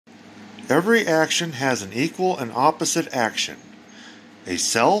Every action has an equal and opposite action. A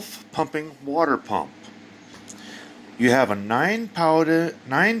self-pumping water pump. You have a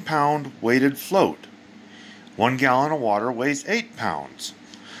 9-pound weighted float. 1 gallon of water weighs 8 pounds.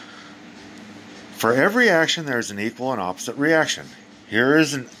 For every action, there is an equal and opposite reaction. Here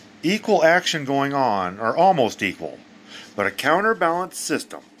is an equal action going on, or almost equal, but a counterbalanced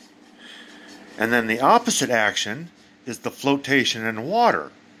system. And then the opposite action is the flotation in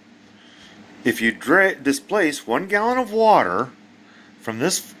water. If you displace 1 gallon of water from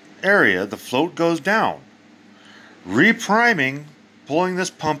this area, the float goes down, repriming, pulling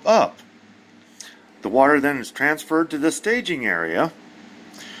this pump up. The water then is transferred to the staging area.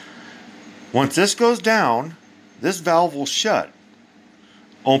 Once this goes down, this valve will shut,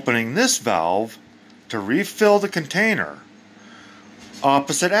 opening this valve to refill the container.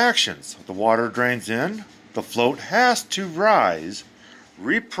 Opposite actions. The water drains in, the float has to rise,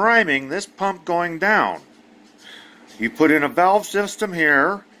 repriming this pump going down. You put in a valve system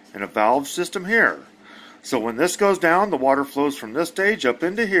here and a valve system here. So when this goes down, the water flows from this stage up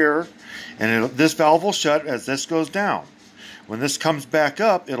into here, and this valve will shut as this goes down. When this comes back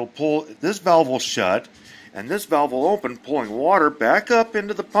up, it'll pull, this valve will shut, and this valve will open, pulling water back up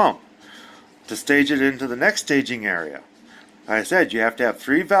into the pump to stage it into the next staging area. Like I said, you have to have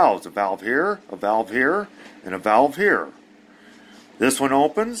 3 valves, a valve here, and a valve here. This one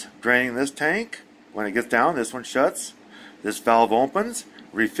opens, draining this tank. When it gets down, this one shuts. This valve opens,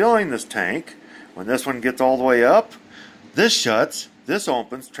 refilling this tank. When this one gets all the way up, this shuts, this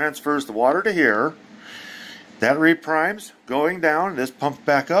opens, transfers the water to here. That reprimes, going down, this pumps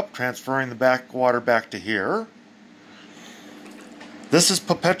back up, transferring the water back to here. This is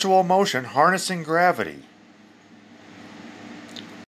perpetual motion, harnessing gravity.